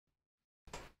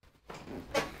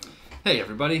Hey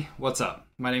everybody, what's up?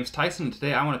 My name's Tyson and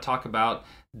today I want to talk about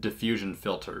diffusion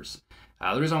filters.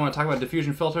 The reason I want to talk about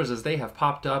diffusion filters is they have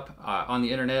popped up on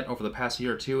the internet over the past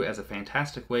year or two as a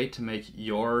fantastic way to make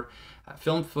your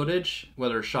film footage,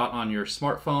 whether shot on your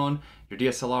smartphone, your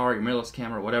DSLR, your mirrorless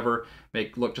camera, whatever,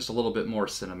 look just a little bit more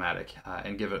cinematic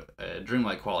and give it a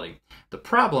dreamlike quality. The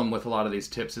problem with a lot of these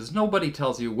tips is nobody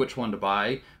tells you which one to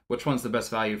buy, which one's the best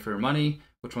value for your money,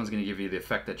 which one's going to give you the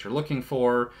effect that you're looking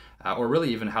for, or really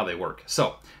even how they work.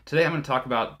 So today I'm going to talk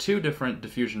about two different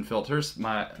diffusion filters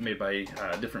made by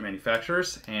different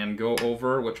manufacturers and go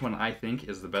over which one I think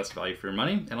is the best value for your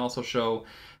money, and also show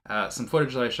some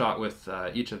footage that I shot with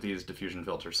each of these diffusion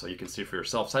filters so you can see for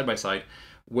yourself side by side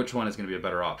which one is going to be a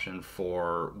better option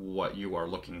for what you are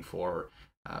looking for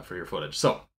your footage.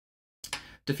 So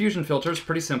diffusion filters,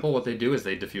 pretty simple. What they do is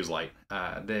they diffuse light.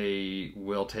 They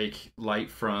will take light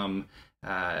from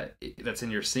that's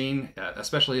in your scene,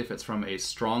 especially if it's from a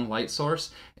strong light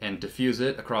source, and diffuse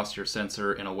it across your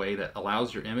sensor in a way that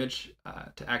allows your image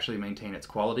to actually maintain its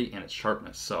quality and its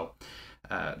sharpness. So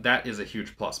that is a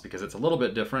huge plus because it's a little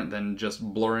bit different than just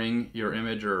blurring your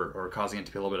image or causing it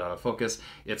to be a little bit out of focus.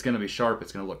 It's going to be sharp,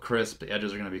 it's going to look crisp, the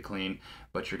edges are going to be clean,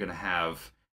 but you're going to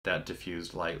have that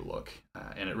diffused light look,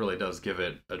 and it really does give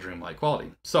it a dreamlike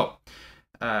quality. So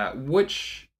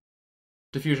which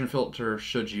diffusion filter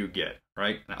should you get,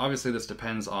 right? Now, obviously this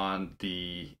depends on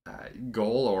the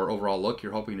goal or overall look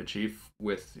you're hoping to achieve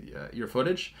with your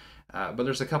footage, but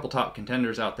there's a couple top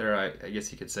contenders out there, I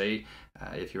guess you could say,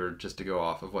 if you were just to go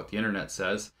off of what the internet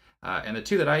says. And the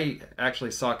two that I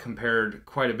actually saw compared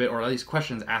quite a bit, or at least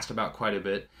questions asked about quite a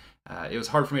bit, it was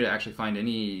hard for me to actually find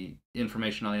any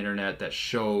information on the internet that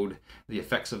showed the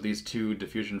effects of these two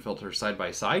diffusion filters side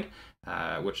by side,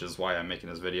 which is why I'm making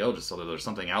this video, just so that there's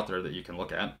something out there that you can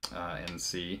look at and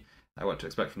see what to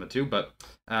expect from the two. But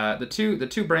the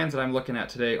two brands that I'm looking at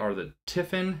today are the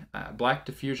Diffusion Black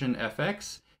Diffusion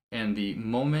FX and the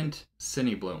Moment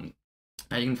Cinebloom.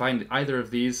 Now you can find either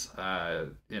of these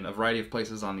in a variety of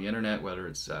places on the internet, whether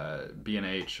it's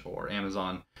B&H or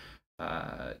Amazon,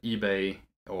 eBay,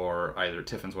 or either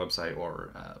Tiffin's website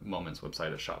or Moment's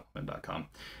website at shopmoment.com.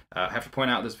 I have to point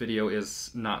out this video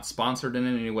is not sponsored in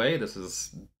any way. This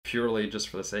is purely just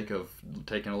for the sake of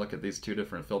taking a look at these two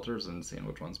different filters and seeing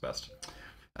which one's best.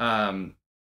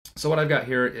 So what I've got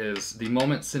here is the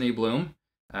Moment Cinebloom,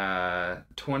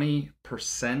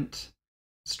 20%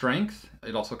 strength.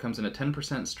 It also comes in a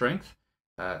 10% strength.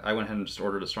 I went ahead and just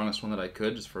ordered the strongest one that I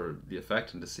could just for the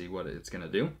effect and to see what it's going to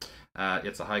do.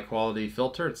 It's a high quality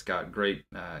filter. It's got great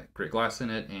glass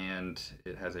in it, and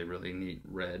it has a really neat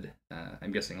red,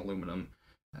 I'm guessing aluminum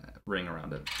ring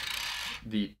around it.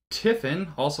 The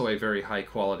Tiffin, also a very high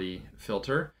quality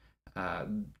filter,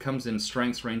 comes in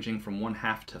strengths ranging from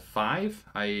 1/2 to 5.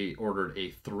 I ordered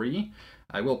a 3.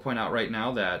 I will point out right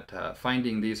now that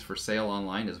finding these for sale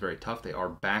online is very tough. They are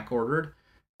back ordered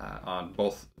on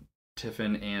both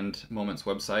Tiffin and Moment's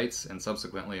websites, and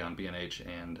subsequently on B&H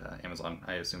and Amazon,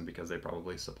 I assume, because they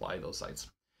probably supply those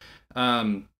sites.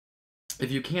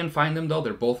 If you can find them, though,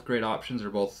 they're both great options.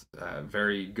 They're both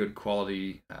very good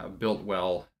quality, built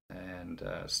well, and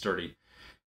sturdy.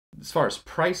 As far as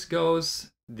price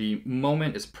goes, the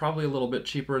Moment is probably a little bit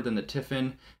cheaper than the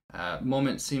Tiffin.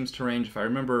 Moment seems to range, if I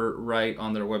remember right,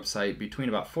 on their website between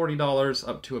about $40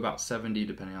 up to about $70,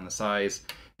 depending on the size.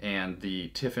 And the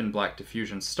Tiffin Black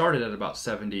Diffusion started at about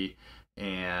 $70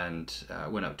 and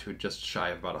went up to just shy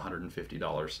of about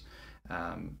 $150.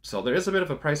 So there is a bit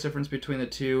of a price difference between the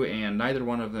two, and neither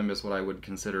one of them is what I would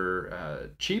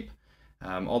consider cheap.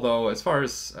 Although as far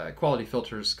as quality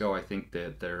filters go, I think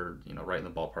that they're right in the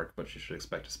ballpark of what you should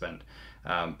expect to spend.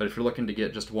 But if you're looking to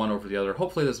get just one over the other,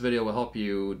 hopefully this video will help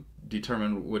you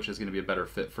determine which is going to be a better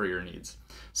fit for your needs.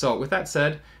 So with that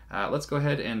said, let's go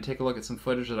ahead and take a look at some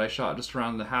footage that I shot just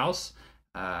around the house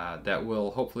that will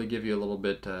hopefully give you a little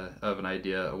bit of an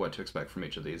idea of what to expect from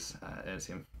each of these.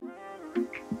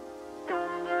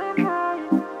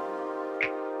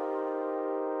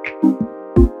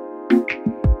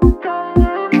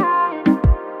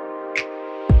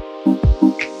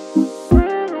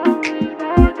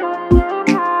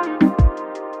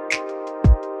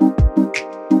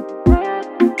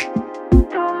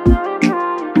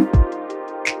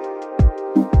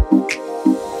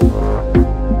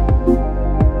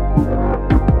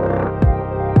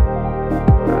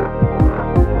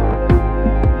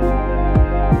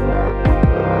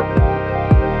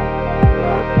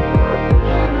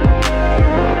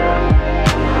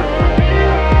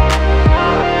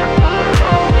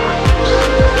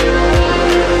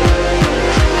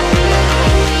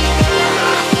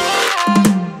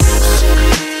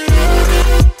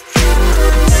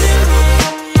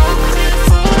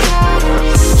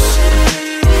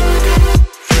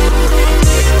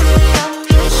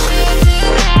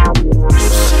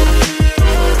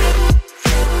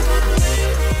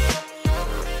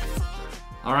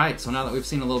 All right, so now that we've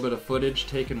seen a little bit of footage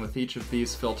taken with each of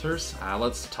these filters,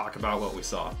 let's talk about what we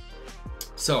saw.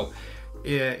 So,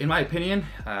 in my opinion,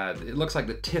 it looks like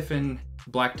the Tiffin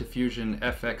Black Diffusion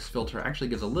FX filter actually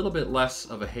gives a little bit less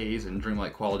of a haze and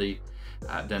dreamlike quality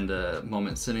than the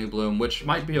Moment Cinebloom, which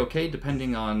might be okay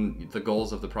depending on the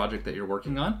goals of the project that you're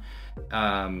working on.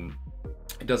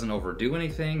 It doesn't overdo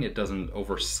anything, it doesn't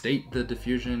overstate the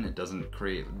diffusion, it doesn't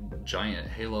create giant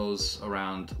halos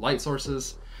around light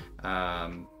sources,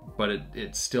 but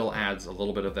it still adds a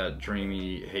little bit of that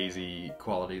dreamy, hazy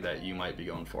quality that you might be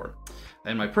going for.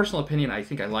 In my personal opinion, I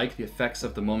think I like the effects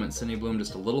of the Moment Cinebloom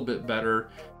just a little bit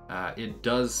better. It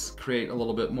does create a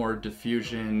little bit more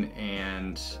diffusion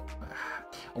and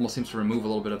almost seems to remove a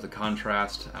little bit of the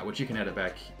contrast, which you can edit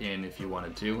back in if you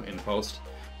wanted to in post.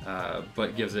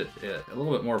 But gives it a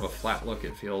little bit more of a flat look,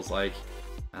 it feels like.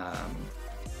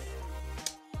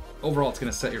 Overall, it's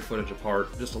going to set your footage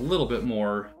apart just a little bit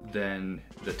more than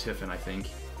the Tiffin, I think,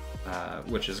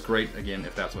 which is great, again,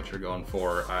 if that's what you're going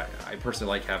for. I personally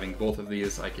like having both of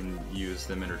these. I can use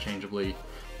them interchangeably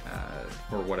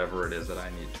for whatever it is that I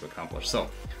need to accomplish. So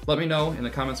let me know in the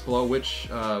comments below which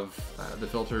of the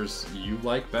filters you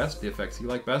like best, the effects you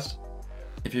like best.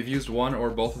 If you've used one or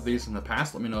both of these in the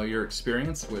past, let me know your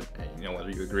experience with, whether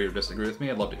you agree or disagree with me.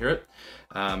 I'd love to hear it.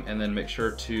 And then make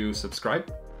sure to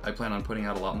subscribe. I plan on putting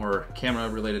out a lot more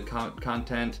camera-related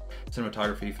content,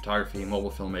 cinematography, photography,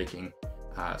 mobile filmmaking.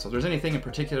 So if there's anything in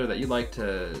particular that you'd like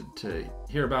to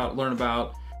hear about, learn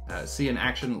about, see in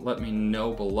action, let me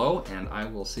know below, and I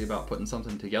will see about putting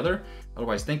something together.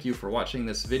 Otherwise, thank you for watching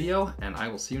this video, and I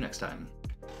will see you next time.